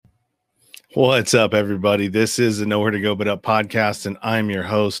What's up, everybody? This is the Nowhere to Go But Up podcast, and I'm your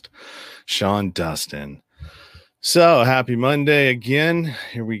host, Sean Dustin. So, happy Monday again.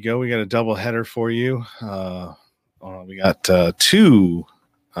 Here we go. We got a double header for you. We got two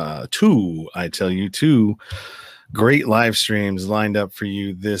great live streams lined up for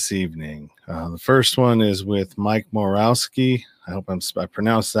you this evening. The first one is with Mike Morawski. I hope I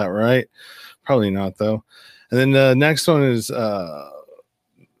pronounced that right. Probably not, though. And then the next one is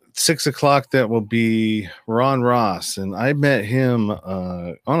 6 o'clock. That will be Ron Ross, and I met him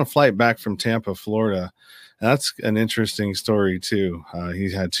on a flight back from Tampa, Florida. That's an interesting story too.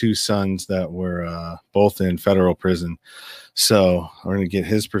 He had two sons that were both in federal prison, so we're going to get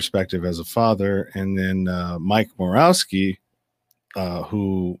his perspective as a father. And then Mike Morawski,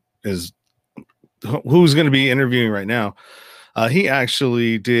 who's going to be interviewing right now. He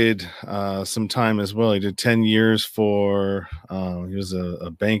actually did some time as well. He did 10 years for, he was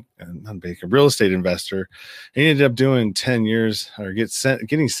a real estate investor. He ended up doing 10 years or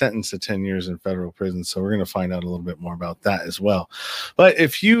getting sentenced to 10 years in federal prison. So we're going to find out a little bit more about that as well. But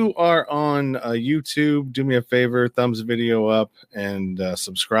if you are on YouTube, do me a favor, thumbs the video up and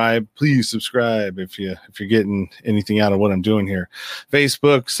subscribe. Please subscribe if you're getting anything out of what I'm doing here.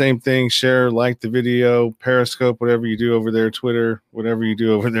 Facebook, same thing. Share, like the video, Periscope, whatever you do over there. Twitter, whatever you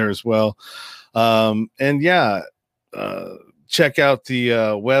do over there as well. Check out the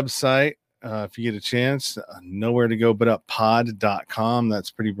website if you get a chance. Nowhere to go but up pod.com.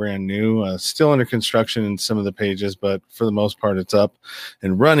 That's pretty brand new. Still under construction in some of the pages, but for the most part, it's up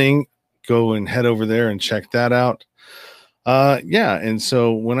and running. Go and head over there and check that out. And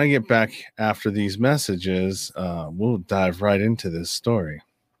so when I get back after these messages, we'll dive right into this story.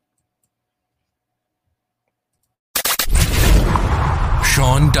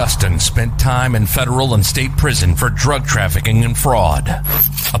 Sean Dustin spent time in federal and state prison for drug trafficking and fraud.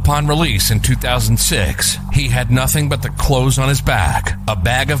 Upon release in 2006, he had nothing but the clothes on his back, a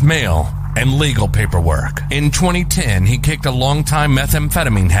bag of mail, and legal paperwork. In 2010, he kicked a long-time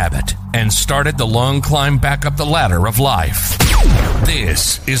methamphetamine habit and started the long climb back up the ladder of life.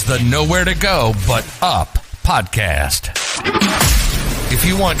 This is the Nowhere to Go But Up podcast. If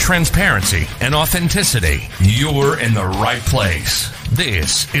you want transparency and authenticity, you're in the right place.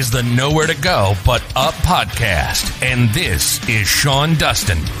 This is the Nowhere to Go But Up podcast, and this is Sean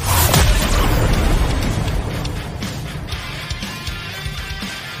Dustin.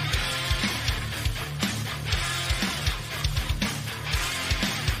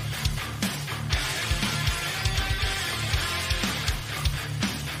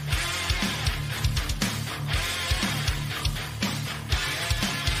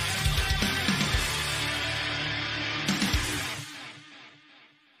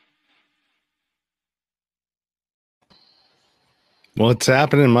 What's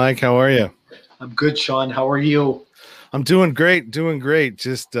happening, Mike? How are you? I'm good, Sean. How are you? I'm doing great.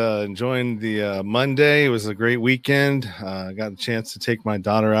 Just enjoying the Monday. It was a great weekend. I got a chance to take my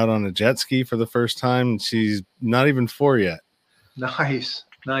daughter out on a jet ski for the first time. She's not even 4 yet. Nice.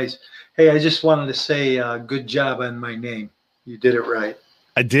 Hey, I just wanted to say good job on my name. You did it right.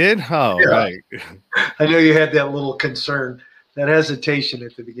 I did? Oh, yeah. Right. I know you had that little concern, that hesitation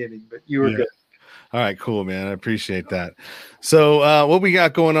at the beginning, but you were good. All right, cool, man. I appreciate that. So what we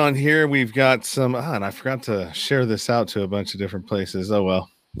got going on here, we've got some, and I forgot to share this out to a bunch of different places. Oh,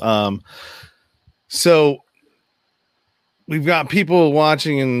 well. So we've got people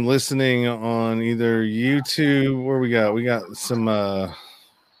watching and listening on either YouTube, where we got some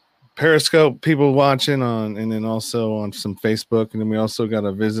Periscope people watching on, and then also on some Facebook. And then we also got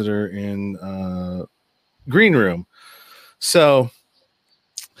a visitor in Green Room. So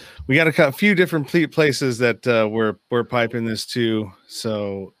we got a few different places that we're piping this to.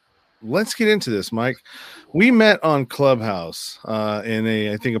 So let's get into this, Mike. We met on Clubhouse in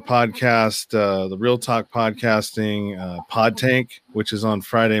a podcast, the Real Talk Podcasting Pod Tank, which is on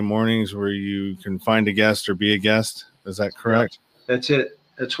Friday mornings, where you can find a guest or be a guest. Is that correct? That's it.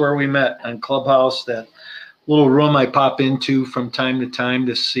 That's where we met, on Clubhouse, that little room I pop into from time to time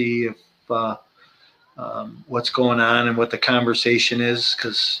to see if what's going on and what the conversation is,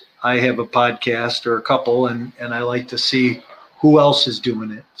 because I have a podcast or a couple, and I like to see who else is doing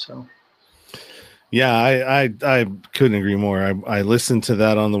it. So, yeah, I couldn't agree more. I listen to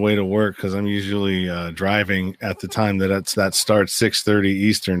that on the way to work, because I'm usually driving at the time that starts 6:30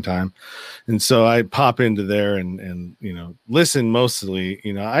 Eastern time, and so I pop into there and listen mostly.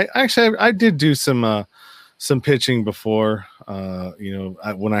 I did do some pitching before,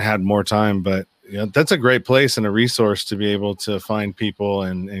 when I had more time, but that's a great place and a resource to be able to find people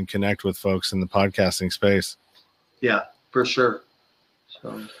and connect with folks in the podcasting space. Yeah, for sure.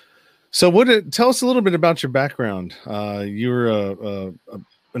 So tell us a little bit about your background. You were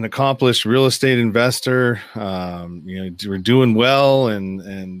an accomplished real estate investor. You were doing well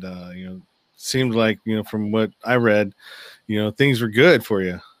and seemed like, from what I read, things were good for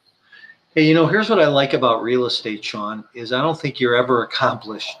you. Hey, here's what I like about real estate, Sean, is I don't think you're ever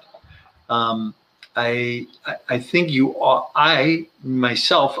accomplished. Um, I think you are,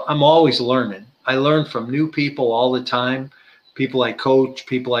 myself, I'm always learning. I learn from new people all the time, people I coach,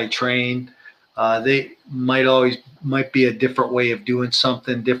 people I train. They might be a different way of doing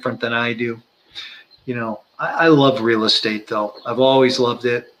something different than I do. I love real estate though. I've always loved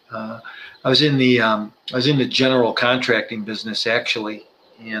it. I was in the general contracting business actually,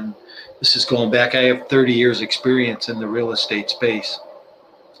 and this is going back. I have 30 years experience in the real estate space,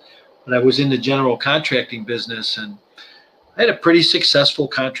 but I was in the general contracting business, and I had a pretty successful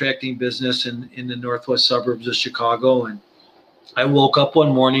contracting business in the northwest suburbs of Chicago. And I woke up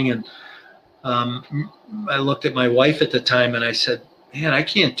one morning and I looked at my wife at the time and I said, man, I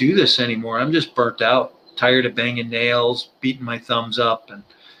can't do this anymore. I'm just burnt out, tired of banging nails, beating my thumbs up,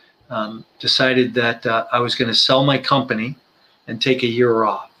 and decided that I was going to sell my company and take a year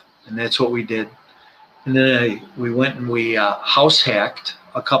off. And that's what we did. And then we went and we house hacked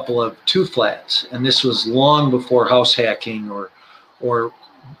a couple of 2 flats. And this was long before house hacking or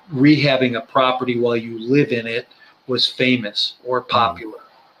rehabbing a property while you live in it was famous or popular.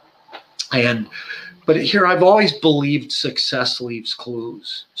 But here I've always believed success leaves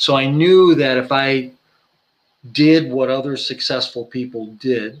clues. So I knew that if I did what other successful people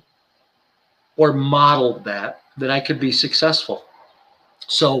did or modeled that I could be successful.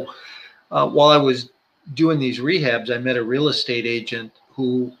 So while I was doing these rehabs, I met a real estate agent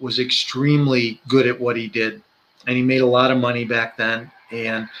who was extremely good at what he did, and he made a lot of money back then.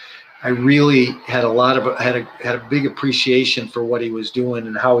 And I really had a big appreciation for what he was doing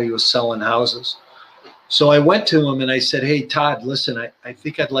and how he was selling houses. So I went to him and I said, hey, Todd, listen, I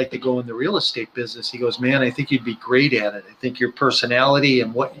think I'd like to go in the real estate business. He goes, man, I think you'd be great at it. I think your personality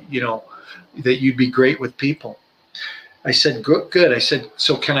and that you'd be great with people. I said, good. I said,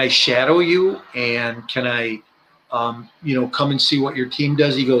 so can I shadow you and can I, come and see what your team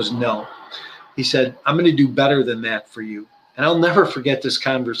does? He goes, no. He said, I'm going to do better than that for you. And I'll never forget this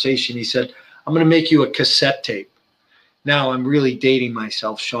conversation. He said, I'm going to make you a cassette tape. Now I'm really dating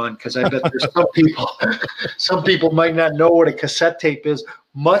myself, Sean, because I bet there's some people might not know what a cassette tape is,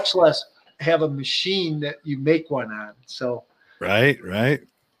 much less have a machine that you make one on. So, right.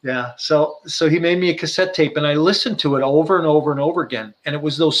 Yeah. So he made me a cassette tape and I listened to it over and over and over again. And it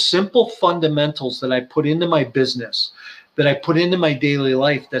was those simple fundamentals that I put into my business, that I put into my daily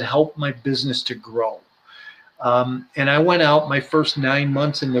life that helped my business to grow. And I went out my first 9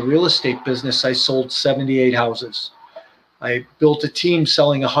 months in the real estate business. I sold 78 houses. I built a team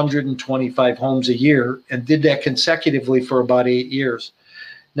selling 125 homes a year and did that consecutively for about 8 years.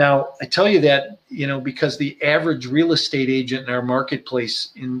 Now, I tell you that, because the average real estate agent in our marketplace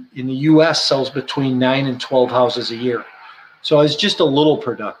in the U.S. sells between 9 and 12 houses a year. So I was just a little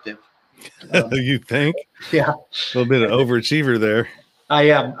productive. You think? Yeah. A little bit of overachiever there. I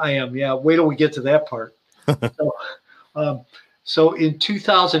am. Yeah. Wait till we get to that part. So in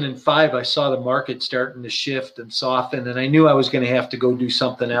 2005, I saw the market starting to shift and soften, and I knew I was going to have to go do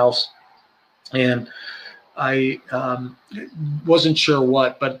something else. And I wasn't sure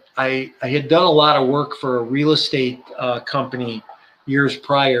what, but I had done a lot of work for a real estate company years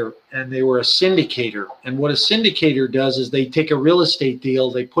prior, and they were a syndicator. And what a syndicator does is they take a real estate deal,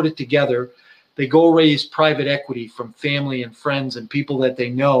 they put it together, they go raise private equity from family and friends and people that they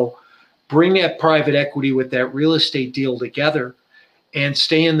know, bring that private equity with that real estate deal together and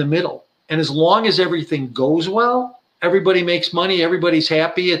stay in the middle. And as long as everything goes well, everybody makes money, everybody's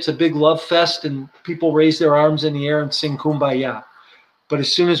happy, it's a big love fest, and people raise their arms in the air and sing Kumbaya. But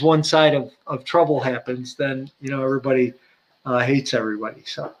as soon as one side of trouble happens, then, everybody hates everybody.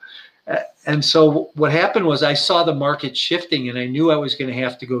 So what happened was I saw the market shifting and I knew I was going to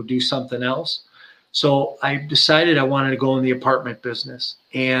have to go do something else. So I decided I wanted to go in the apartment business.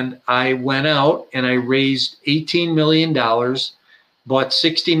 And I went out and I raised $18 million, bought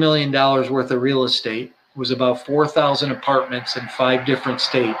 $60 million worth of real estate. It was about 4,000 apartments in 5 different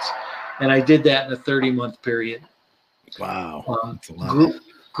states. And I did that in a 30-month period. Wow. That's a lot.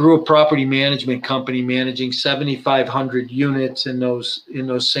 Grew a property management company managing 7,500 units in those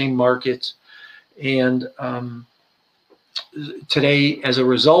same markets. And today, as a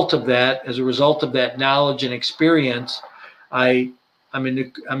result of that knowledge and experience, I'm in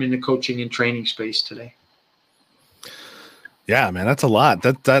the coaching and training space today. Yeah, man, that's a lot.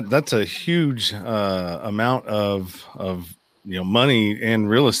 That's a huge amount of money and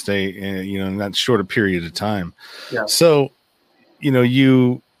real estate, and in that short a period of time. Yeah. So,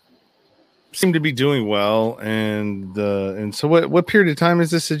 you seem to be doing well, and so what period of time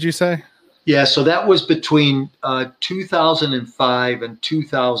is this? Did you say? Yeah, so that was between 2005 and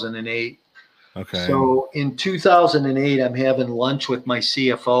 2008. Okay. So in 2008, I'm having lunch with my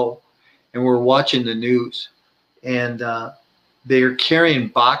CFO, and we're watching the news, and they're carrying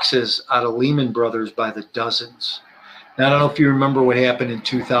boxes out of Lehman Brothers by the dozens. Now, I don't know if you remember what happened in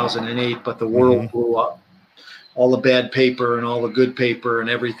 2008, but the world blew up. All the bad paper and all the good paper and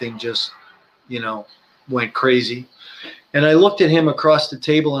everything just, went crazy. And I looked at him across the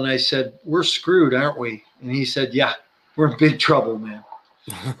table and I said, "We're screwed, aren't we?" And he said, "Yeah, we're in big trouble, man."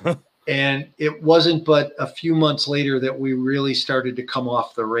 And it wasn't but a few months later that we really started to come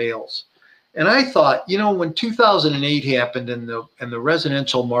off the rails. And I thought, when 2008 happened and the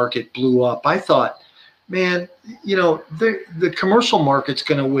residential market blew up, I thought, man, the commercial market's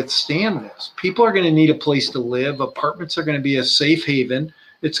going to withstand this. People are going to need a place to live. Apartments are going to be a safe haven.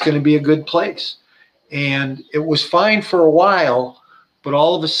 It's going to be a good place. And it was fine for a while, but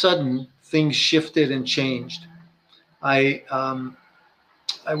all of a sudden things shifted and changed. I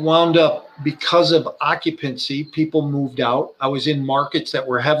wound up, because of occupancy, people moved out. I was in markets that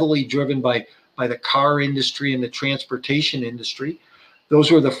were heavily driven by the car industry and the transportation industry.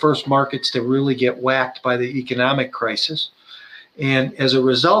 Those were the first markets to really get whacked by the economic crisis. And as a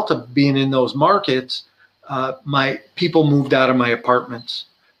result of being in those markets, my people moved out of my apartments.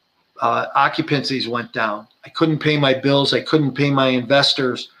 Occupancies went down. I couldn't pay my bills. I couldn't pay my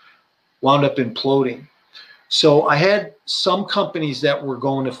investors, wound up imploding. So I had some companies that were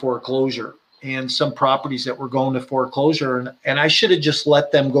going to foreclosure and some properties that were going to foreclosure. And I should have just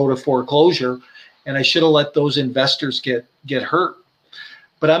let them go to foreclosure, and I should have let those investors get hurt.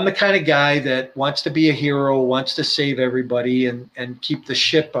 But I'm the kind of guy that wants to be a hero, wants to save everybody and keep the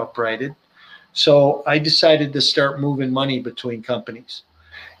ship uprighted. So I decided to start moving money between companies.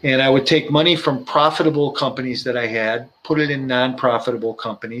 And I would take money from profitable companies that I had, put it in non-profitable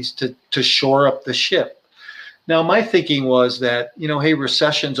companies to shore up the ship. Now, my thinking was that, hey,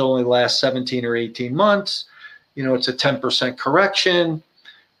 recessions only last 17 or 18 months. It's a 10% correction,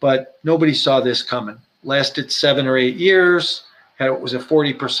 but nobody saw this coming. Lasted 7 or 8 years. It was a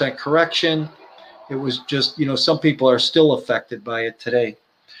 40% correction. It was just, some people are still affected by it today.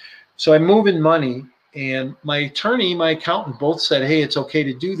 So I move in money, and my attorney, my accountant both said, hey, it's okay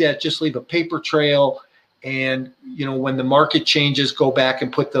to do that. Just leave a paper trail. And, when the market changes, go back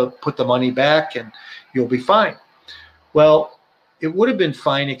and put the money back and you'll be fine. Well, it would have been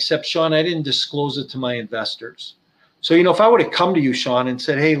fine, except, Sean, I didn't disclose it to my investors. So, if I would have come to you, Sean, and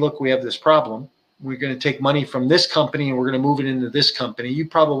said, hey, look, we have this problem. We're going to take money from this company and we're going to move it into this company. You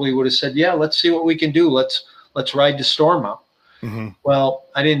probably would have said, yeah, let's see what we can do. Let's ride the storm out. Mm-hmm. Well,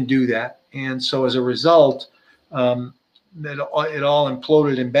 I didn't do that. And so as a result, it all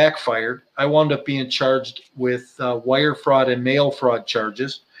imploded and backfired. I wound up being charged with wire fraud and mail fraud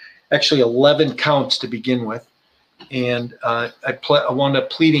charges, actually 11 counts to begin with. And I wound up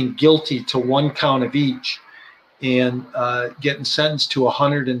pleading guilty to 1 count of each and getting sentenced to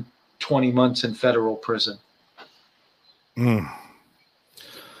 120 months in federal prison.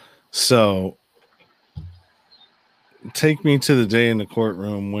 So take me to the day in the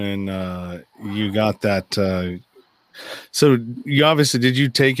courtroom when you got that. So you obviously, did you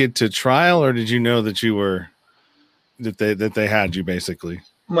take it to trial, or did you know that you were, that they had you basically?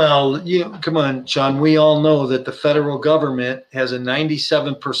 Well, come on, Sean. We all know that the federal government has a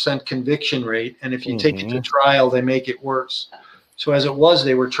 97% conviction rate, and if you take it to trial, they make it worse. So as it was,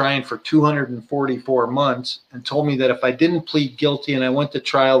 they were trying for 244 months and told me that if I didn't plead guilty and I went to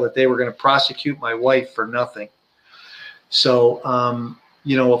trial, that they were going to prosecute my wife for nothing. So,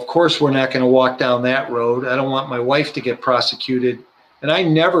 of course, we're not going to walk down that road. I don't want my wife to get prosecuted. And I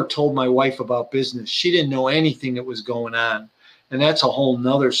never told my wife about business. She didn't know anything that was going on. And that's a whole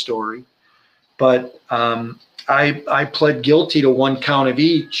nother story. But I pled guilty to 1 count of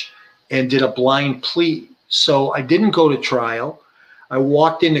each and did a blind plea. So I didn't go to trial. I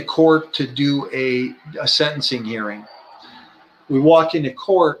walked into court to do a sentencing hearing. We walked into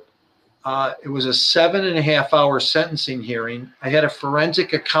court. It was a 7.5-hour sentencing hearing. I had a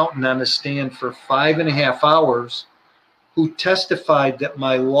forensic accountant on the stand for 5.5 hours who testified that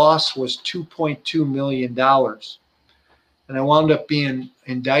my loss was $2.2 million. And I wound up being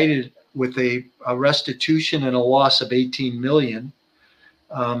indicted with a restitution and a loss of $18 million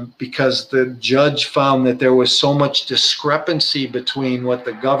because the judge found that there was so much discrepancy between what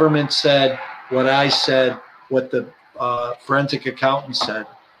the government said, what I said, what the forensic accountant said.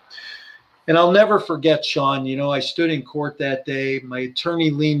 And I'll never forget, Sean, I stood in court that day. My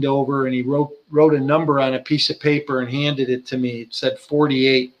attorney leaned over and he wrote a number on a piece of paper and handed it to me. It said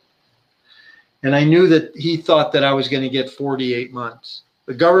 48. And I knew that he thought that I was going to get 48 months.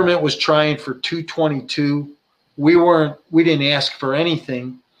 The government was trying for 222. We didn't ask for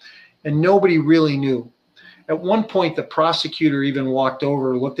anything, and nobody really knew. At one point, the prosecutor even walked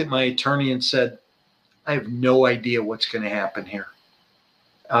over, looked at my attorney and said, I have no idea what's going to happen here.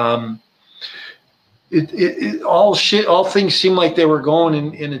 All things seemed like they were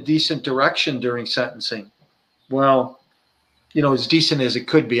going in a decent direction during sentencing. Well, as decent as it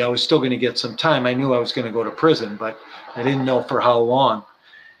could be, I was still going to get some time. I knew I was going to go to prison, but I didn't know for how long.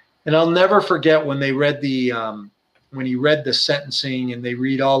 And I'll never forget when they read when he read the sentencing and they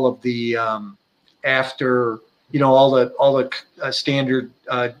read all of the after, all the standard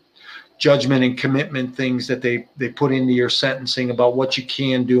judgment and commitment things that they put into your sentencing about what you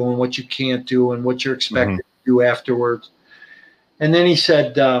can do and what you can't do and what you're expected to do afterwards. And then he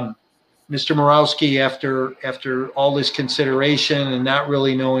said, Mr. Morawski, after all this consideration and not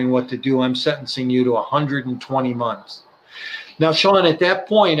really knowing what to do, I'm sentencing you to 120 months. Now, Sean, at that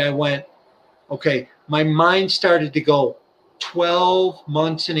point, I went, okay, my mind started to go 12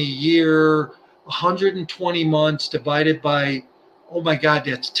 months in a year, 120 months divided by, oh my God,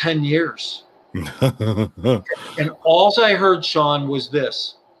 that's 10 years. And all I heard, Sean, was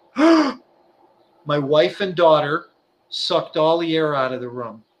this. My wife and daughter sucked all the air out of the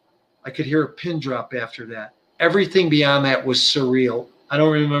room. I could hear a pin drop after that. Everything beyond that was surreal. I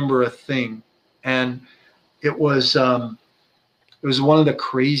don't remember a thing. And it was one of the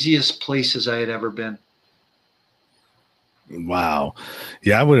craziest places I had ever been. Wow.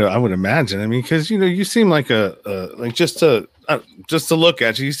 Yeah, I would imagine. I mean, because you seem like just to look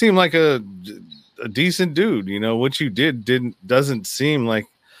at you, you seem like a decent dude. What you doesn't seem like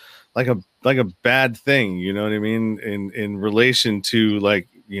a bad thing. You know what I mean? In relation to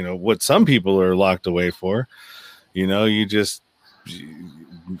what some people are locked away for. I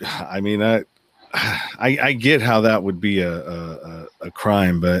get how that would be a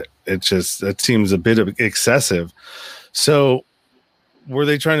crime, but that seems a bit of excessive. So were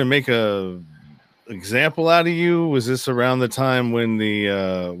they trying to make a example out of you? Was this around the time when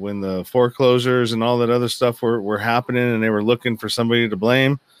the foreclosures and all that other stuff were happening and they were looking for somebody to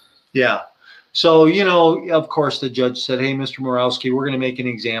blame? Yeah. So, of course, the judge said, hey, Mr. Morawski, we're going to make an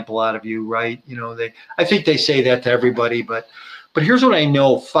example out of you, right? I think they say that to everybody, but here's what I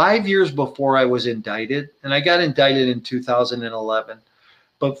know. 5 years before I was indicted, and I got indicted in 2011,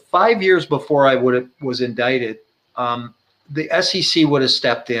 but 5 years before I was indicted, the SEC would have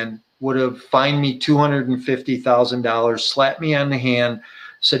stepped in, would have fined me $250,000, slapped me on the hand,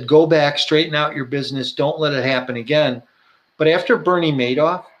 said, go back, straighten out your business, don't let it happen again. But after Bernie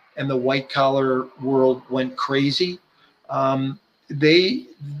Madoff and the white collar world went crazy, they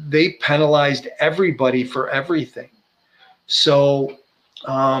penalized everybody for everything. So,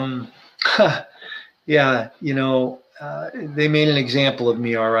 yeah, they made an example of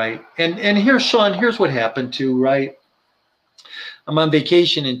me. All right. And here's Sean, here's what happened too, right? I'm on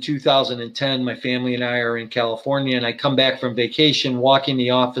vacation in 2010. My family and I are in California, and I come back from vacation, walk in the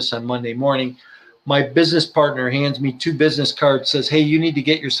office on Monday morning. My business partner hands me 2 business cards, says, hey, you need to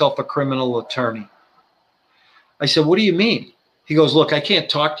get yourself a criminal attorney. I said, what do you mean? He goes, look, I can't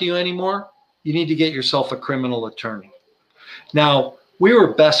talk to you anymore. You need to get yourself a criminal attorney. Now, we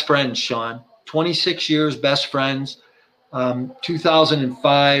were best friends, Sean, 26 years, best friends.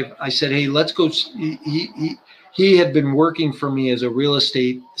 2005, I said, hey, let's go. He had been working for me as a real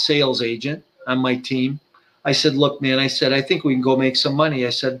estate sales agent on my team. I said, look, man, I think we can go make some money. I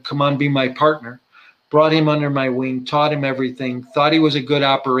said, come on, be my partner. Brought him under my wing, taught him everything, thought he was a good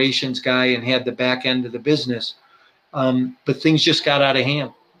operations guy and had the back end of the business. But things just got out of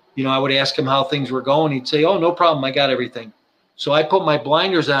hand. I would ask him how things were going. He'd say, oh, no problem. I got everything. So I put my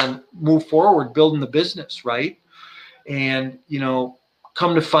blinders on, move forward, building the business, right? And,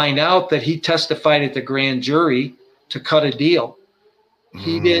 come to find out that he testified at the grand jury to cut a deal.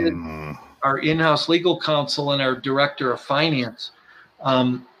 He did. Our in-house legal counsel and our director of finance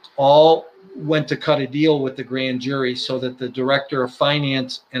all went to cut a deal with the grand jury so that the director of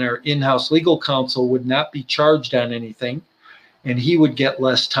finance and our in-house legal counsel would not be charged on anything and he would get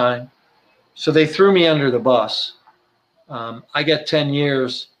less time. So they threw me under the bus. I got 10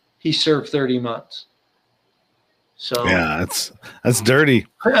 years. He served 30 months. So yeah, that's dirty.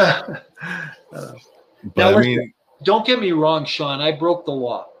 But I mean, don't get me wrong, Sean. I broke the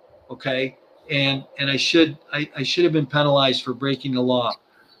law, okay, and I should have been penalized for breaking the law.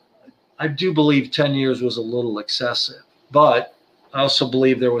 I do believe 10 years was a little excessive, but I also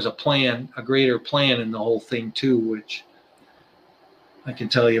believe there was a plan, a greater plan in the whole thing too, which I can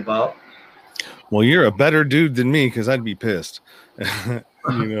tell you about. Well, you're a better dude than me, because I'd be pissed.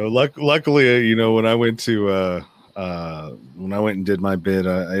 Luckily, when I went and did my bid,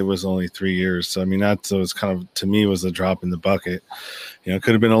 it was only 3 years. So, I mean, that was kind of, to me, was a drop in the bucket. It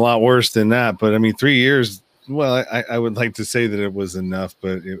could have been a lot worse than that. But I mean, 3 years, well, I would like to say that it was enough,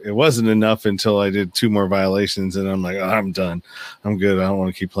 but it wasn't enough until I did 2 more violations. And I'm like, oh, I'm done. I'm good. I don't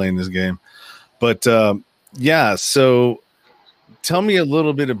want to keep playing this game. But yeah, so tell me a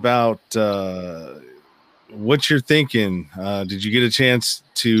little bit about what you're thinking. Did you get a chance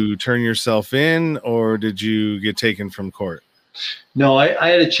to turn yourself in, or did you get taken from court? No, I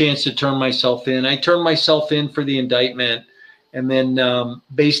had a chance to turn myself in. I turned myself in for the indictment. And then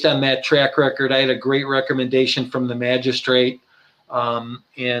based on that track record, I had a great recommendation from the magistrate.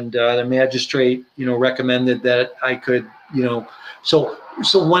 And the magistrate, recommended that I could, so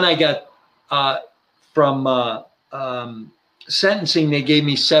when I got from sentencing, they gave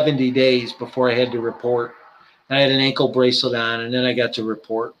me 70 days before I had to report. And I had an ankle bracelet on, and then I got to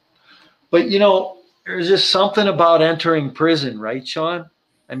report. But, there's just something about entering prison, right, Sean?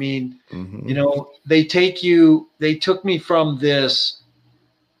 I mean, they took me from this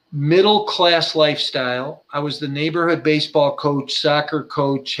middle-class lifestyle. I was the neighborhood baseball coach, soccer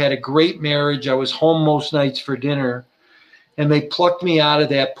coach, had a great marriage. I was home most nights for dinner. And they plucked me out of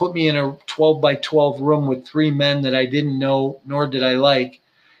that, put me in a 12 by 12 room with 3 men that I didn't know, nor did I like,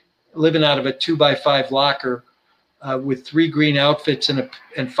 living out of a 2 by 5 locker with 3 green outfits and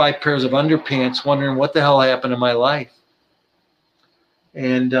 5 pairs of underpants, wondering what the hell happened to my life.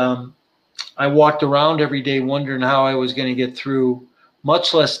 And I walked around every day wondering how I was going to get through,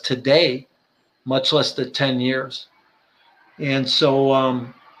 much less today, much less the 10 years. And so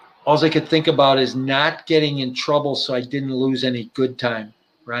all I could think about is not getting in trouble so I didn't lose any good time,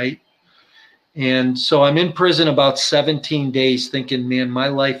 right? And so I'm in prison about 17 days thinking, man, my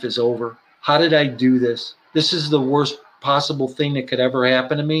life is over. How did I do this? This is the worst possible thing that could ever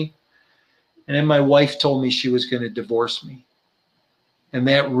happen to me. And then my wife told me she was going to divorce me. And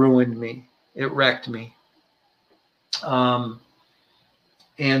that ruined me. It wrecked me.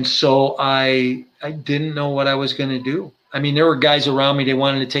 And so I didn't know what I was going to do. I mean, there were guys around me, they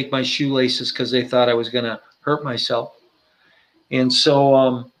wanted to take my shoelaces because they thought I was going to hurt myself. And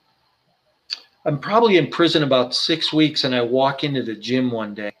so I'm probably in prison about 6 weeks, and I walk into the gym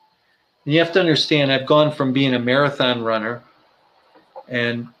one day. And you have to understand, I've gone from being a marathon runner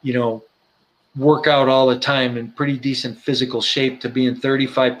and, work out all the time in pretty decent physical shape to being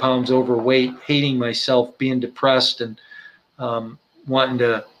 35 pounds overweight, hating myself, being depressed, and wanting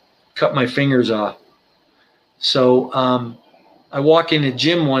to cut my fingers off. So I walk in the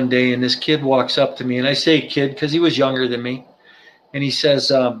gym one day, and this kid walks up to me, and I say kid because he was younger than me. And he says,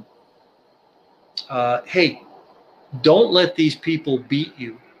 hey, don't let these people beat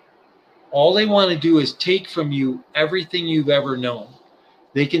you. All they want to do is take from you everything you've ever known.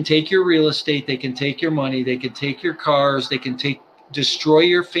 They can take your real estate, they can take your money, they can take your cars, they can destroy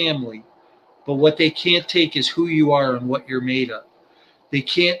your family. But what they can't take is who you are and what you're made of. They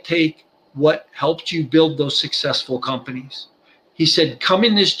can't take what helped you build those successful companies. He said, come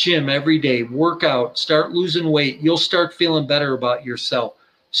in this gym every day, work out, start losing weight. You'll start feeling better about yourself.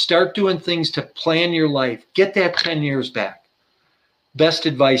 Start doing things to plan your life. Get that 10 years back. Best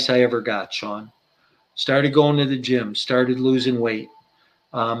advice I ever got, Sean. Started going to the gym, started losing weight,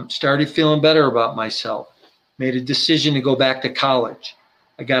 started feeling better about myself, made a decision to go back to college.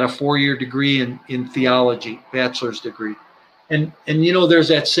 I got a 4-year degree in theology, bachelor's degree. And there's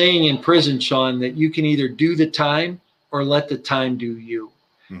that saying in prison, Sean, that you can either do the time or let the time do you.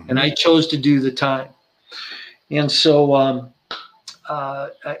 Mm-hmm. And I chose to do the time. And so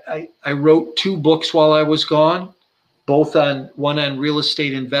I wrote 2 books while I was gone, one on real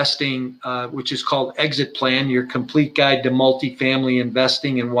estate investing, which is called Exit Plan, Your Complete Guide to Multifamily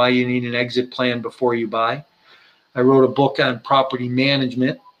Investing and Why You Need an Exit Plan Before You Buy. I wrote a book on property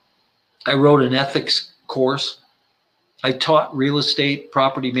management. I wrote an ethics course. I taught real estate,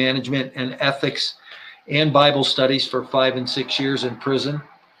 property management, and ethics and Bible studies for 5 and 6 years in prison.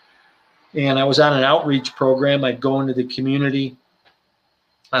 And I was on an outreach program. I'd go into the community,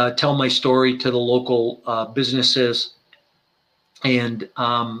 tell my story to the local businesses and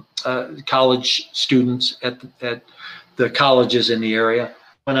college students at the colleges in the area.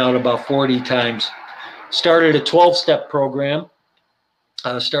 Went out about 40 times. Started a 12-step program.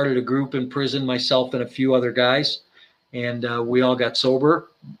 Started a group in prison, myself and a few other guys. And we all got sober,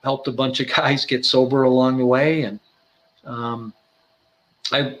 helped a bunch of guys get sober along the way. And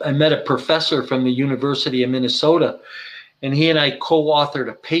I met a professor from the University of Minnesota, And he and I co-authored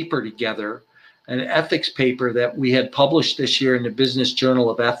a paper together, an ethics paper that we had published this year in the Business Journal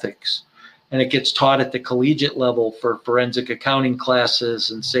of Ethics. And it gets taught at the collegiate level for forensic accounting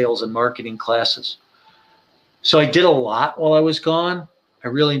classes and sales and marketing classes. So I did a lot while I was gone. I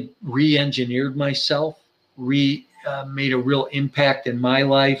really re-engineered myself, made a real impact in my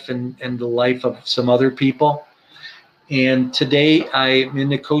life and the life of some other people. And today I'm in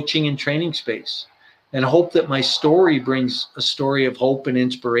the coaching and training space, and hope that my story brings a story of hope and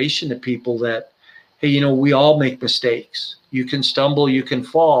inspiration to people that, hey, we all make mistakes. You can stumble, you can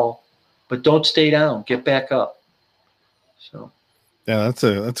fall, but don't stay down. Get back up. So, yeah,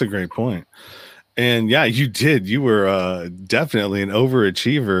 that's a great point. And yeah, you did. You were definitely an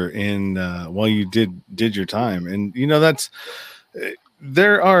overachiever in while you did your time. And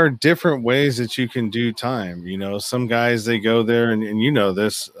there are different ways that you can do time. Some guys, they go there and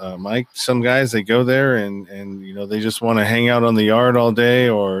this, Mike, some guys, they go there and they just want to hang out on the yard all day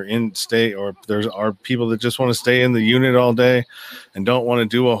or stay, or are people that just want to stay in the unit all day and don't want to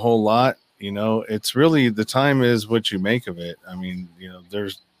do a whole lot. It's really, the time is what you make of it.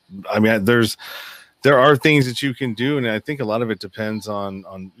 There are things that you can do, and I think a lot of it depends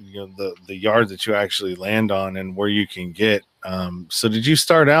on the yard that you actually land on and where you can get. So did you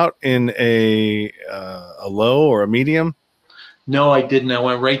start out in a low or a medium? No, I didn't. I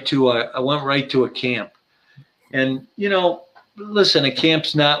went right to a camp. And listen, a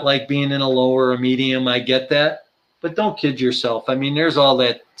camp's not like being in a low or a medium. I get that, but don't kid yourself. There's all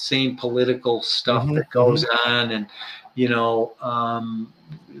that same political stuff that goes on, and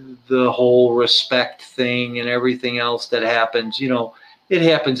the whole respect thing and everything else that happens. It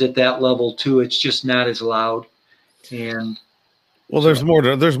happens at that level too. It's just not as loud. And well, there's more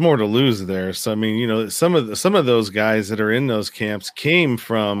to lose there. So some of those guys that are in those camps came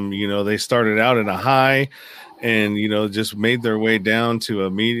from, they started out at a high and just made their way down to a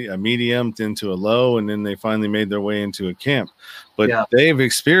medium, then to a low, and then they finally made their way into a camp. But they've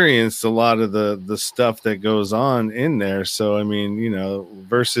experienced a lot of the stuff that goes on in there. So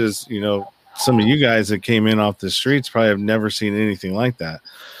versus some of you guys that came in off the streets probably have never seen anything like that.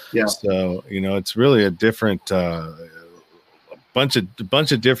 Yeah. So it's really a different bunch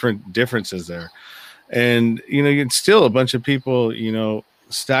of different differences there, and it's still a bunch of people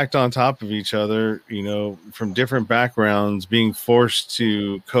stacked on top of each other, from different backgrounds, being forced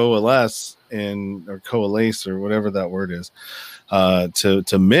to coalesce or coalesce or whatever that word is,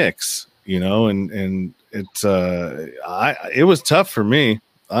 to mix, and it's it was tough for me.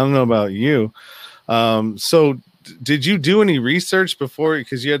 I don't know about you. So did you do any research before,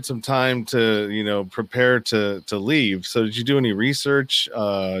 because you had some time to prepare to leave? So did you do any research?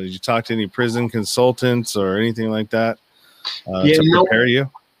 Did you talk to any prison consultants or anything like that? To prepare you?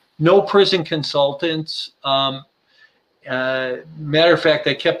 No prison consultants. Matter of fact,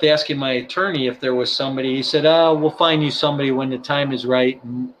 I kept asking my attorney if there was somebody. He said, we'll find you somebody when the time is right.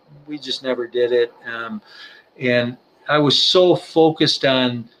 And we just never did it. And I was so focused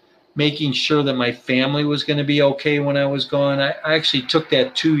on making sure that my family was going to be okay when I was gone. I actually took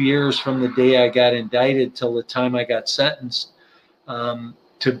that 2 years from the day I got indicted till the time I got sentenced,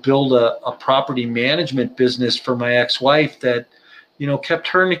 to build a property management business for my ex-wife that, kept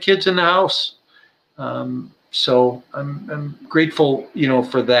her and the kids in the house. So I'm grateful,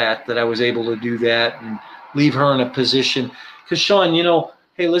 for that I was able to do that and leave her in a position. Because Sean,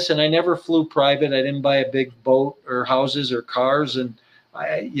 hey, listen, I never flew private. I didn't buy a big boat or houses or cars, and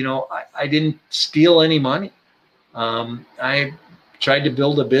I didn't steal any money. I tried to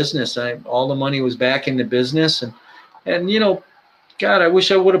build a business. All the money was back in the business, and God, I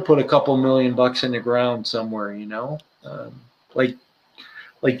wish I would have put a couple $1 million in the ground somewhere,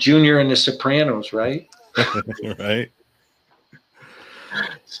 like Junior in The Sopranos, right? Right.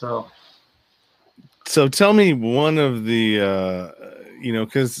 So tell me one of the,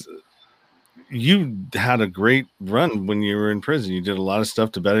 because you had a great run when you were in prison. You did a lot of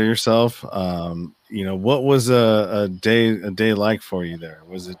stuff to better yourself. What was a day like for you there?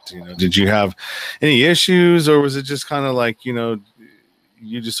 Was it, did you have any issues, or was it just kind of like,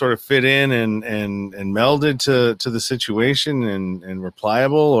 you just sort of fit in and melded to the situation and were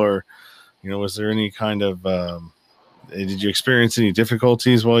pliable, or, was there any kind of, did you experience any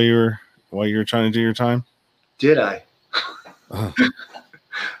difficulties while you were trying to do your time? Did I?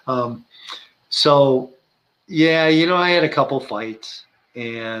 So yeah, I had a couple fights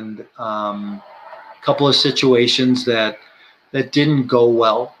and a couple of situations that didn't go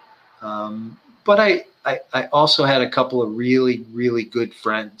well. But I also had a couple of really, really good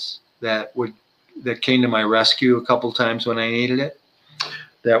friends that came to my rescue a couple times when I needed it,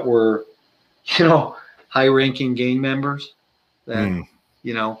 that were, high-ranking gang members that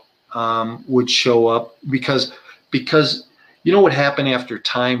would show up because what happened after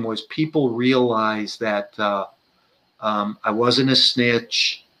time was people realized that I wasn't a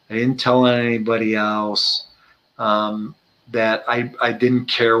snitch. I didn't tell anybody else. That I didn't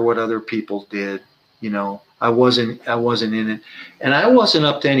care what other people did. I wasn't in it, and I wasn't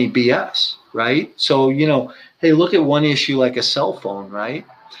up to any BS, right? So hey, look at one issue like a cell phone, right?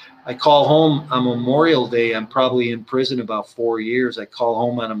 I call home on Memorial Day. I'm probably in prison about 4 years. I call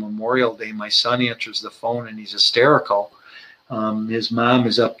home on a Memorial Day. My son answers the phone and he's hysterical. His mom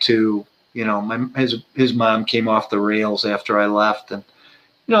is up to, his mom came off the rails after I left, and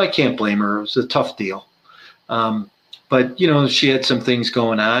I can't blame her. It was a tough deal. But she had some things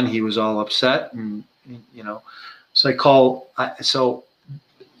going on. He was all upset, and so I call. So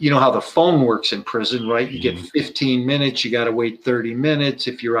how the phone works in prison, right? You get 15 minutes. You got to wait 30 minutes.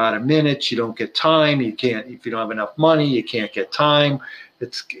 If you're out of minutes, you don't get time. You can't. If you don't have enough money, you can't get time.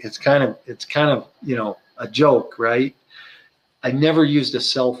 It's kind of a joke, right? I never used a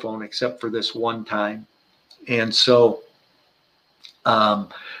cell phone except for this one time, and so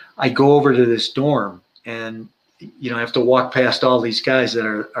I go over to this dorm, and I have to walk past all these guys that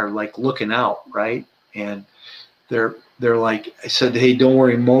are like looking out, right? And they're like, I said, hey, don't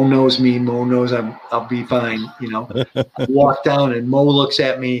worry, Mo knows me. Mo knows I'll be fine. I walk down and Mo looks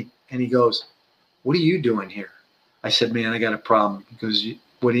at me and he goes, what are you doing here? I said, man, I got a problem. He goes,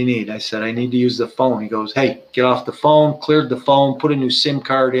 what do you need? I said, I need to use the phone. He goes, hey, get off the phone, cleared the phone, put a new SIM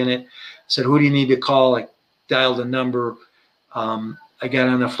card in it. I said, who do you need to call? I dialed a number. I got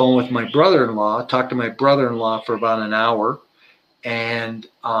on the phone with my brother-in-law, talked to my brother-in-law for about an hour. And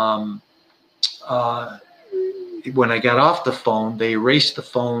when I got off the phone, they erased the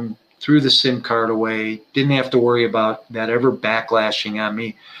phone, threw the SIM card away, didn't have to worry about that ever backlashing on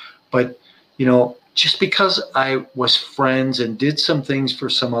me. But, just because I was friends and did some things for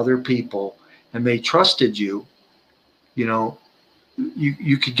some other people and they trusted you,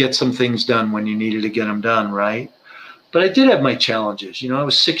 you could get some things done when you needed to get them done, right? But I did have my challenges. I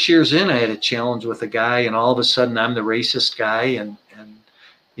was 6 years in, I had a challenge with a guy, and all of a sudden I'm the racist guy, and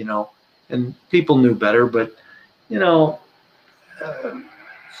people knew better, but,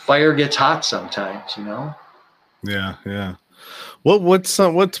 fire gets hot sometimes, Yeah.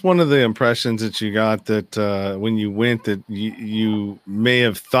 What's one of the impressions that you got that when you went that you may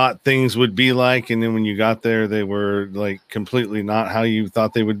have thought things would be like, and then when you got there, they were like completely not how you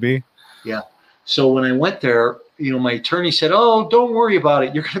thought they would be? Yeah. So when I went there, my attorney said, oh, don't worry about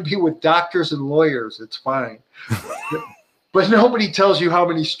it. You're going to be with doctors and lawyers. It's fine. But nobody tells you how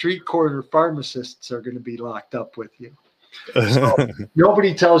many street corner pharmacists are going to be locked up with you. So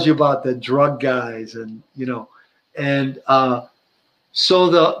nobody tells you about the drug guys so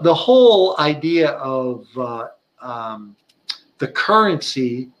the whole idea of the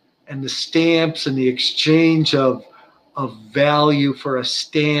currency and the stamps and the exchange of value for a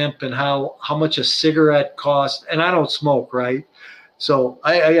stamp and how much a cigarette costs. And I don't smoke, right? So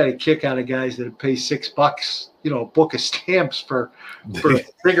I got a kick out of guys that pay $6, a book of stamps for a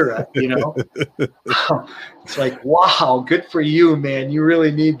cigarette, It's like, wow, good for you, man. You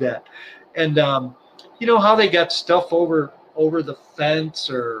really need that. And how they got stuff over the fence,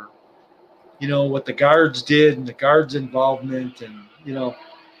 or what the guards did and the guards' involvement, and a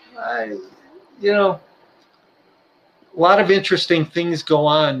lot of interesting things go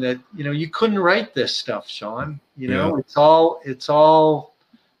on that you couldn't write this stuff, Sean. It's all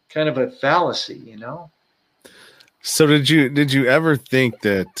kind of a fallacy, So did you ever think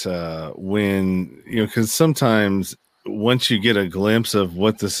that when because sometimes once you get a glimpse of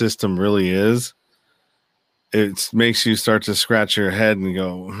what the system really is, it makes you start to scratch your head and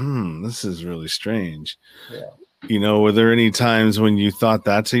go, this is really strange. Yeah. Were there any times when you thought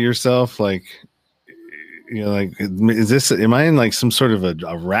that to yourself, like, am I in like some sort of a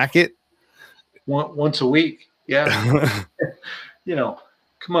racket? Once a week. Yeah.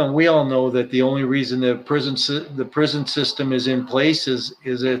 Come on. We all know that the only reason the prison system is in place is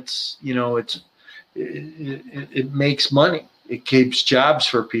it makes money. It keeps jobs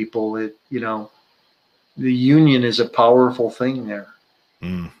for people. The union is a powerful thing there.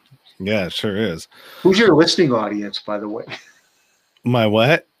 Yeah, it sure is. Who's your listening audience, by the way? My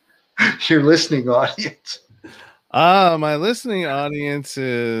what? Your listening audience. My listening audience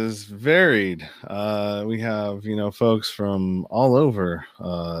is varied. We have, folks from all over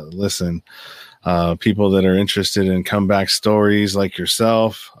listen. people that are interested in comeback stories like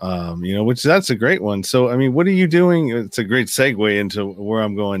yourself, which that's a great one. So, I mean, what are you doing? It's a great segue into where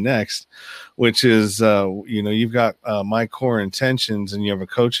I'm going next, which is, you've got My Core Intentions, and you have a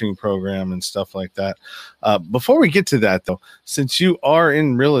coaching program and stuff like that. Before we get to that, though, since you are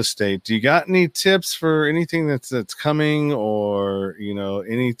in real estate, do you got any tips for anything that's coming, or,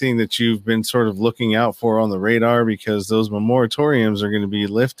 anything that you've been sort of looking out for on the radar? Because those moratoriums are going to be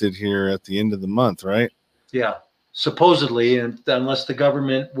lifted here at the end of the month, right? Yeah, supposedly, and unless the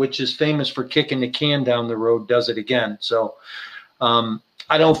government, which is famous for kicking the can down the road, does it again. So,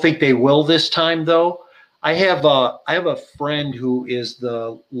 I don't think they will this time, though. I have a friend who is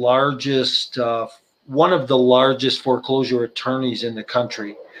the largest, one of the largest foreclosure attorneys in the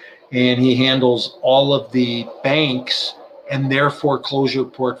country, and he handles all of the banks and their foreclosure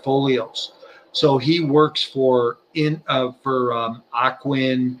portfolios. So he works for Ocwen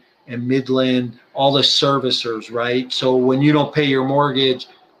and Midland, all the servicers, right? So when you don't pay your mortgage,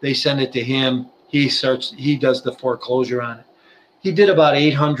 they send it to him. He does the foreclosure on it. He did about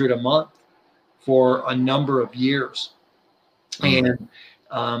 800 a month for a number of years. And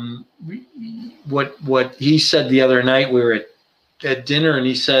what he said the other night, we were at dinner, and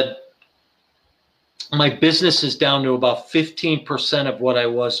he said, my business is down to about 15% of what I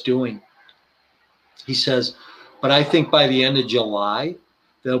was doing. He says, but I think by the end of July,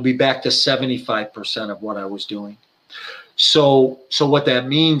 they'll be back to 75% of what I was doing. So what that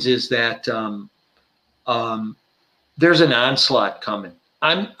means is that there's an onslaught coming.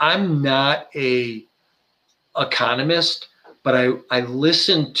 I'm not a economist, but I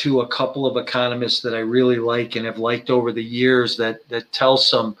listened to a couple of economists that I really like and have liked over the years that tell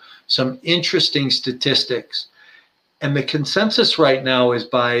some interesting statistics. And the consensus right now is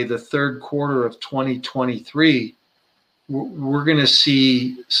by the third quarter of 2023, we're going to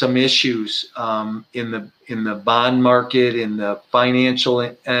see some issues in the bond market, in the financial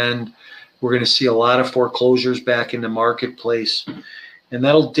end. We're going to see a lot of foreclosures back in the marketplace, and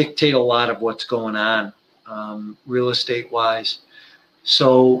that'll dictate a lot of what's going on real estate wise.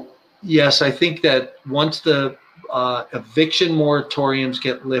 So yes, I think that once the eviction moratoriums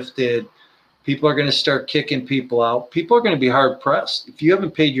get lifted, people are going to start kicking people out. People are going to be hard pressed. If you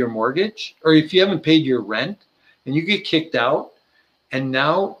haven't paid your mortgage, or if you haven't paid your rent and you get kicked out, and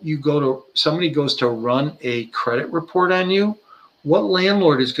now somebody goes to run a credit report on you, what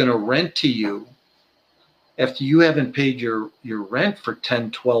landlord is going to rent to you after you haven't paid your rent for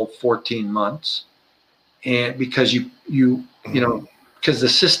 10, 12, 14 months? And because because the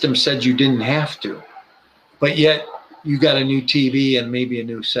system said you didn't have to, but yet you got a new TV and maybe a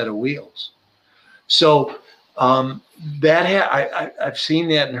new set of wheels. So I've seen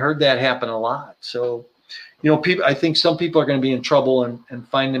that and heard that happen a lot. So, I think some people are going to be in trouble and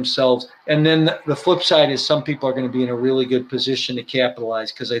find themselves. And then the flip side is some people are going to be in a really good position to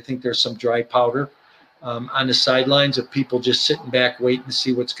capitalize, because I think there's some dry powder on the sidelines of people just sitting back, waiting to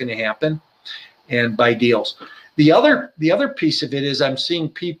see what's going to happen and buy deals. The other piece of it is I'm seeing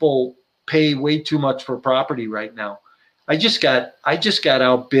people pay way too much for property right now. I just got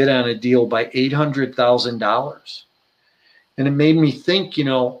outbid on a deal by $800,000. And it made me think,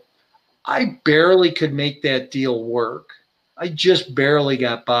 I barely could make that deal work. I just barely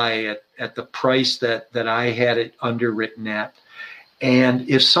got by at the price that I had it underwritten at. And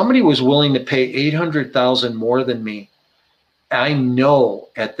if somebody was willing to pay $800,000 more than me, I know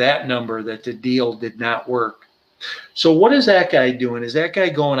at that number that the deal did not work. So what is that guy doing? Is that guy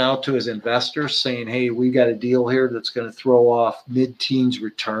going out to his investors saying, hey, we got a deal here that's going to throw off mid-teens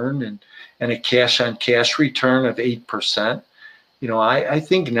return and a cash-on-cash return of 8%? I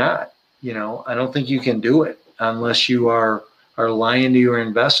think not. I don't think you can do it unless you are lying to your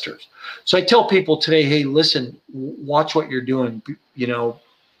investors. So I tell people today, hey, listen, watch what you're doing.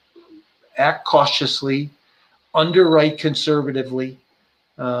 Act cautiously, underwrite conservatively,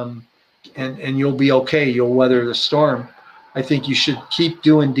 and you'll be okay. You'll weather the storm. I think you should keep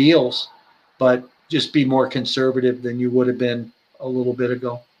doing deals, but just be more conservative than you would have been a little bit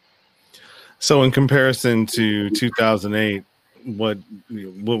ago. So in comparison to 2008, what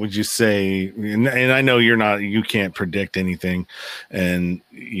would you say? And I know you can't predict anything,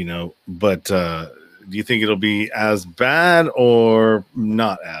 but do you think it'll be as bad or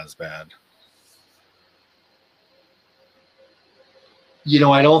not as bad?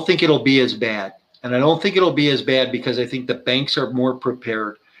 I don't think it'll be as bad. And I don't think it'll be as bad because I think the banks are more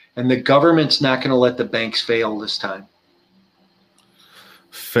prepared, and the government's not going to let the banks fail this time.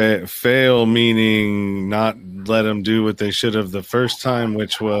 Fail meaning not let them do what they should have the first time,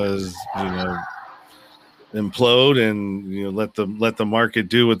 which was, implode and let the market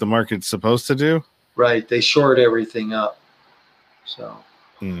do what the market's supposed to do. Right. They short everything up. So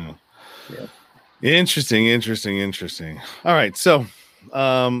yeah. Yeah. Interesting. All right, so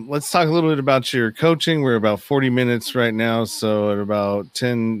let's talk a little bit about your coaching. We're about 40 minutes right now, so at about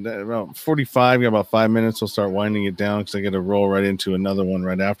 45, got about 5 minutes. We'll start winding it down because I got to roll right into another one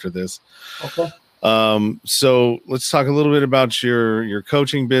right after this. Okay. So let's talk a little bit about your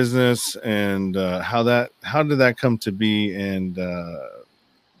coaching business and how did that come to be, and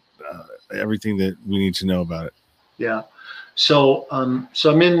everything that we need to know about it. Yeah. So I'm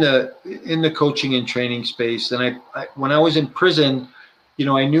in the coaching and training space, and I when I was in prison,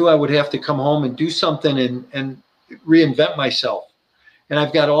 I knew I would have to come home and do something and reinvent myself. And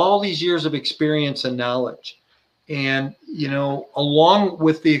I've got all these years of experience and knowledge. And, along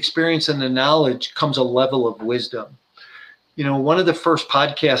with the experience and the knowledge comes a level of wisdom. One of the first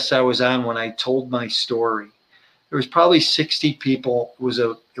podcasts I was on, when I told my story, there was probably 60 people.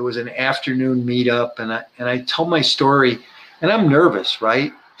 It was an afternoon meetup, and I told my story, and I'm nervous,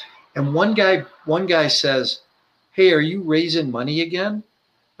 right? And one guy says, "Hey, are you raising money again?"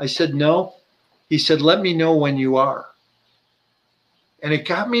 I said, "No." He said, "Let me know when you are." And it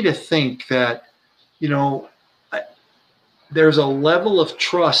got me to think that, there's a level of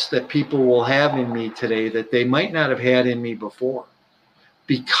trust that people will have in me today that they might not have had in me before,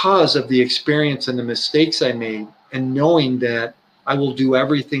 because of the experience and the mistakes I made, and knowing that I will do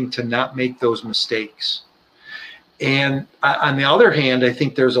everything to not make those mistakes. And on the other hand, I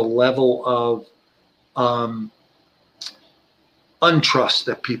think there's a level of untrust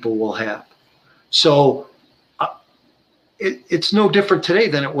that people will have. So it's no different today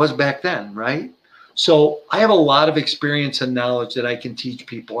than it was back then, right? So I have a lot of experience and knowledge that I can teach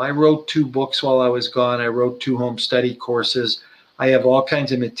people. I wrote 2 books while I was gone. I wrote 2 home study courses. I have all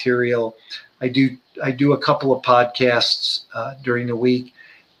kinds of material. I do a couple of podcasts during the week.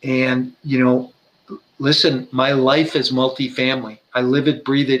 And, listen, my life is multifamily. I live it,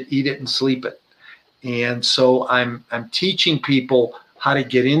 breathe it, eat it, and sleep it. And so I'm teaching people how to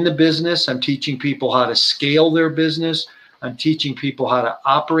get in the business. I'm teaching people how to scale their business. I'm teaching people how to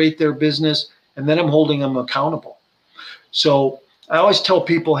operate their business. And then I'm holding them accountable. So I always tell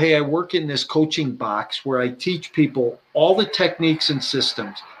people, hey, I work in this coaching box where I teach people all the techniques and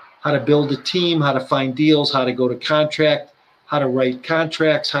systems, how to build a team, how to find deals, how to go to contract, how to write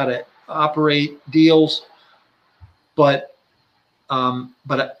contracts, how to operate deals. But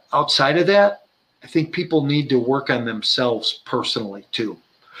outside of that, I think people need to work on themselves personally too,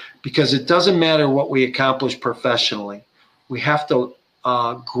 because it doesn't matter what we accomplish professionally. We have to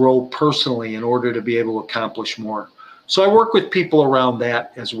grow personally in order to be able to accomplish more. So I work with people around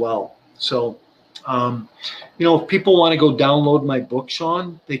that as well. So, if people want to go download my book,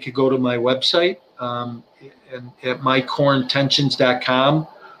 Sean, they could go to my website at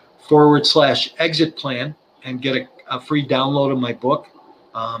mycoreintentions.com/exit plan and get a free download of my book.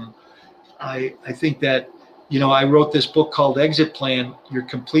 I think that, I wrote this book called Exit Plan, Your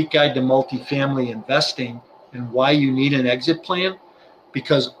Complete Guide to Multifamily Investing, and why you need an exit plan.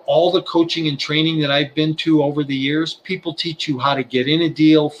 Because all the coaching and training that I've been to over the years, people teach you how to get in a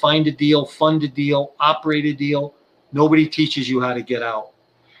deal, find a deal, fund a deal, operate a deal. Nobody teaches you how to get out.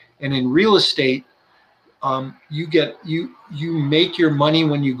 And in real estate, you make your money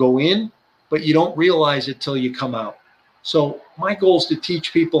when you go in, but you don't realize it till you come out. So my goal is to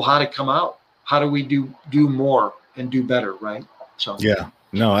teach people how to come out. How do we do more and do better, right? So yeah.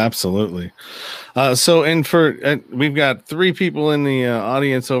 No, absolutely. We've got 3 people in the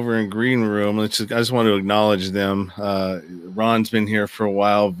audience over in Green Room. I just want to acknowledge them. Ron's been here for a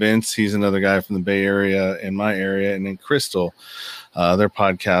while. Vince, he's another guy from the Bay Area in my area, and then Crystal, they're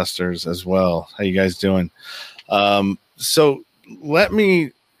podcasters as well. How you guys doing? So let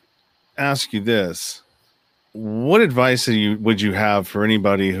me ask you this. What advice would you have for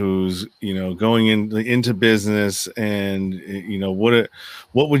anybody who's going into business, and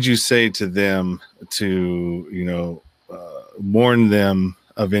what would you say to them to warn them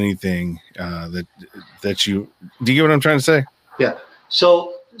of anything that you do you get what I'm trying to say? Yeah.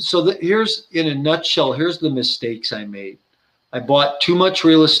 So here's, in a nutshell, here's the mistakes I made. I bought too much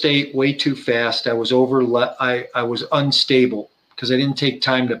real estate way too fast. I was I was unstable because I didn't take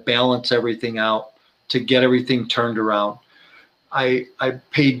time to balance everything out, to get everything turned around. I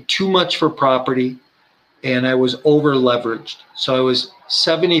paid too much for property, and I was over leveraged. So I was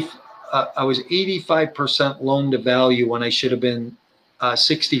 85% loan to value when I should have been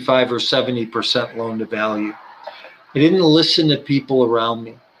 65 or 70% loan to value. I didn't listen to people around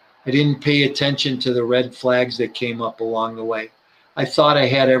me. I didn't pay attention to the red flags that came up along the way. I thought I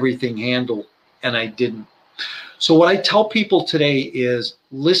had everything handled, and I didn't. So what I tell people today is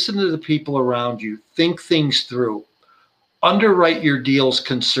listen to the people around you, think things through, underwrite your deals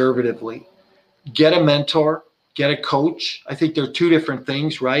conservatively, get a mentor, get a coach. I think they're two different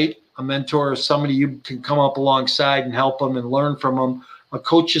things, right? A mentor is somebody you can come up alongside and help them and learn from them. A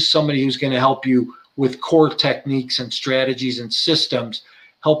coach is somebody who's going to help you with core techniques and strategies and systems,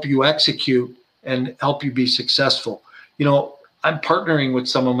 help you execute and help you be successful. You know, I'm partnering with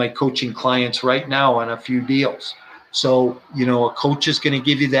some of my coaching clients right now on a few deals. So, you know, a coach is going to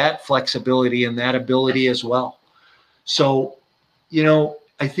give you that flexibility and that ability as well. So, you know,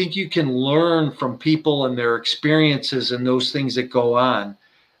 I think you can learn from people and their experiences and those things that go on.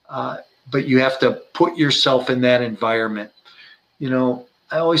 But you have to put yourself in that environment. You know,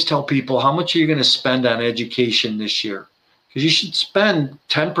 I always tell people, how much are you going to spend on education this year? Because you should spend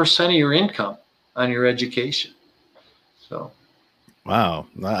 10% of your income on your education. So. Wow.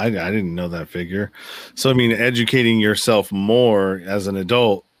 I didn't know that figure. So, I mean, educating yourself more as an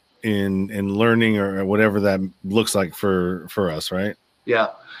adult in learning or whatever that looks like for us, right? Yeah.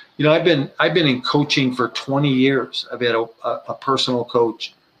 You know, I've been in coaching for 20 years. I've had a personal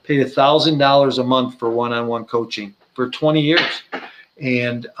coach, paid $1,000 a month for one-on-one coaching for 20 years.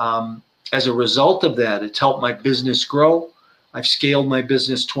 And as a result of that, it's helped my business grow. I've scaled my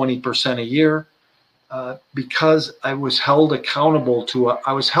business 20% a year because I was held accountable to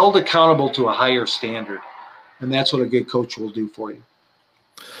a higher standard. And that's what a good coach will do for you.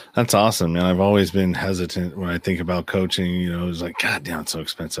 That's awesome, man. I've always been hesitant when I think about coaching. You know, it's like, God damn, it's so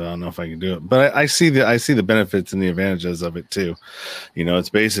expensive. I don't know if I can do it. But I see the benefits and the advantages of it too. You know, it's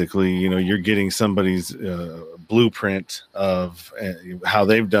basically, you know, you're getting somebody's blueprint of how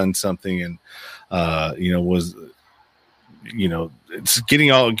they've done something, and you know, it's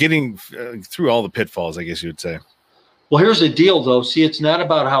getting through all the pitfalls, I guess you would say. Well, here's the deal, though. See, it's not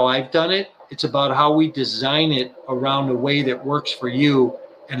about how I've done it. It's about how we design it around a way that works for you,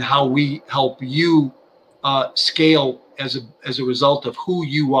 and how we help you scale as a result of who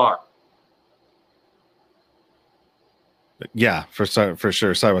you are. Yeah, for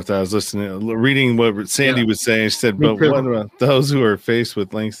sure. Sorry about that. I was reading what Sandy was saying. She said, but what about those who are faced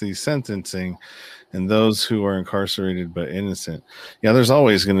with lengthy sentencing and those who are incarcerated but innocent? Yeah, there's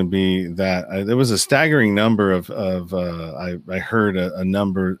always going to be that. There was a staggering number of I heard a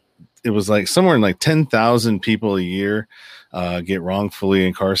number. It was like somewhere in like 10,000 people a year get wrongfully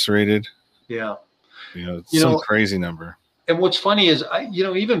incarcerated. Yeah. You know, it's some crazy number. And what's funny is,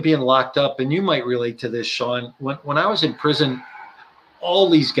 even being locked up, and you might relate to this, Sean, when I was in prison, all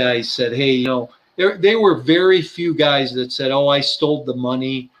these guys said, hey, you know, there were very few guys that said, oh, I stole the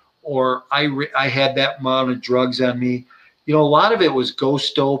money, or I had that amount of drugs on me. You know, a lot of it was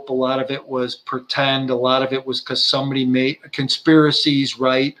ghost dope. A lot of it was pretend. A lot of it was because somebody made conspiracies,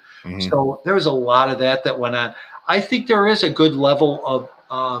 right? Mm-hmm. So there was a lot of that went on. I think there is a good level of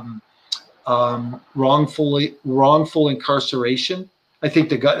wrongful incarceration. I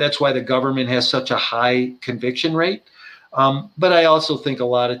think that's why the government has such a high conviction rate. But I also think a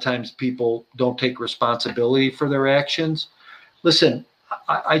lot of times people don't take responsibility for their actions. Listen,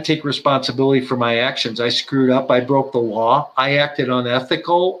 I take responsibility for my actions. I screwed up. I broke the law. I acted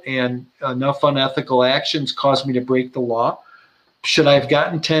unethical, and enough unethical actions caused me to break the law. Should I have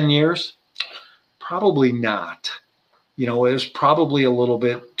gotten 10 years? Probably not. You know, it was probably a little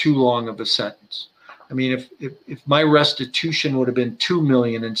bit too long of a sentence. I mean, if my restitution would have been $2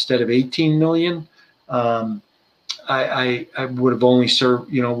 million instead of $18 million, I would have only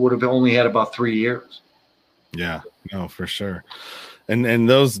served, would have only had about 3 years. Yeah, no, for sure. And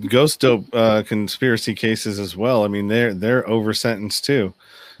those ghost dope conspiracy cases as well. I mean, they're over sentenced too.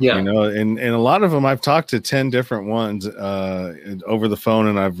 Yeah. You know, and a lot of them, I've talked to 10 different ones over the phone,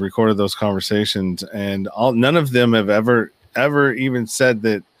 and I've recorded those conversations, and none of them have ever even said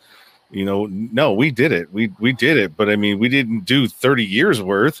that, you know, no, we did it. We did it. But I mean, we didn't do 30 years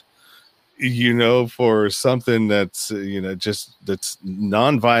worth, you know, for something that's, you know, that's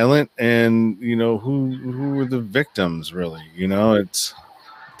nonviolent, and, you know, who were the victims really, you know, it's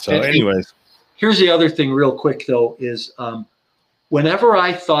so anyways. Here's the other thing real quick though, is, whenever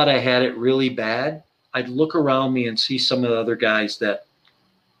I thought I had it really bad, I'd look around me and see some of the other guys that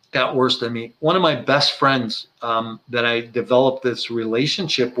got worse than me. One of my best friends that I developed this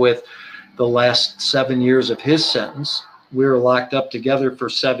relationship with the last 7 years of his sentence, we were locked up together for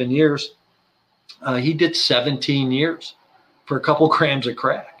 7 years. He did 17 years for a couple grams of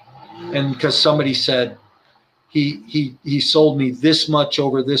crack. And because somebody said he sold me this much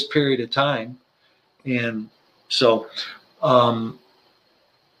over this period of time. And so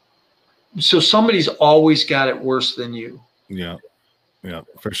somebody's always got it worse than you. Yeah. Yeah,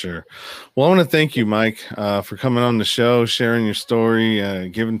 for sure. Well, I want to thank you, Mike, for coming on the show, sharing your story,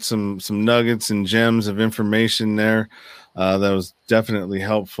 giving some nuggets and gems of information there. That was definitely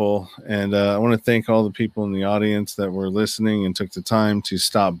helpful. And I want to thank all the people in the audience that were listening and took the time to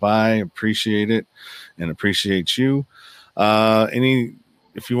stop by. Appreciate it and appreciate you.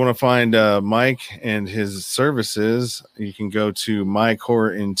 If you want to find Mike and his services, you can go to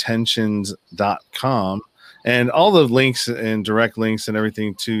mycoreintentions.com. And all the links and direct links and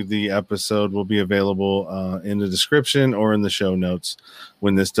everything to the episode will be available in the description or in the show notes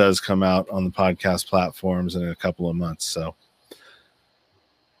when this does come out on the podcast platforms in a couple of months. So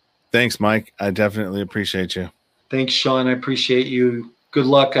thanks, Mike. I definitely appreciate you. Thanks, Sean. I appreciate you. Good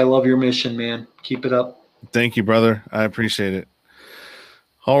luck. I love your mission, man. Keep it up. Thank you, brother. I appreciate it.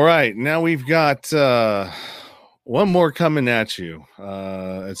 All right. Now we've got one more coming at you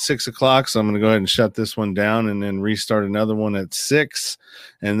at 6 o'clock. So I'm going to go ahead and shut this one down and then restart another one at 6.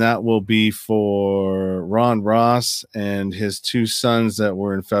 And that will be for Ron Ross and his 2 sons that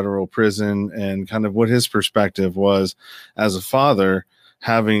were in federal prison and kind of what his perspective was as a father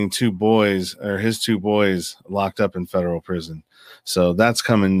having 2 boys or his 2 boys locked up in federal prison. So that's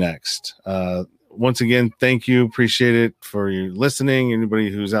coming next. Once again, thank you. Appreciate it for you listening. Anybody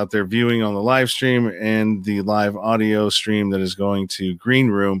who's out there viewing on the live stream and the live audio stream that is going to Green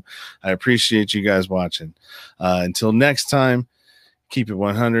Room, I appreciate you guys watching. Until next time, keep it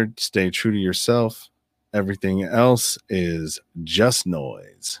 100. Stay true to yourself. Everything else is just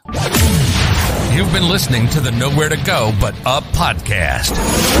noise. You've been listening to the Nowhere to Go But Up podcast.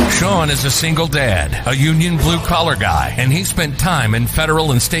 Sean is a single dad, a union blue-collar guy, and he spent time in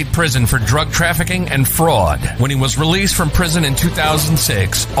federal and state prison for drug trafficking and fraud. When he was released from prison in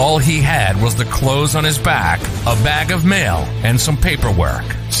 2006, all he had was the clothes on his back, a bag of mail, and some paperwork.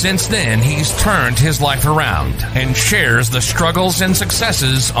 Since then, he's turned his life around and shares the struggles and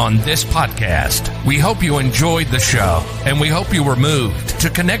successes on this podcast. We hope you enjoyed the show, and we hope you were moved. To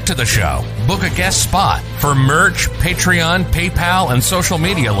connect to the show, book a guest spot. For merch, Patreon, PayPal, and social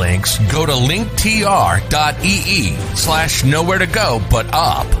media links, go to linktr.ee/nowhere to go but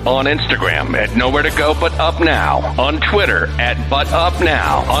up. On Instagram at Nowhere to Go But Up Now. On Twitter at But Up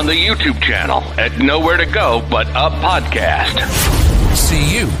Now. On the YouTube channel at Nowhere to Go But Up Podcast.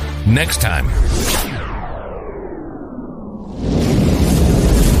 See you next time.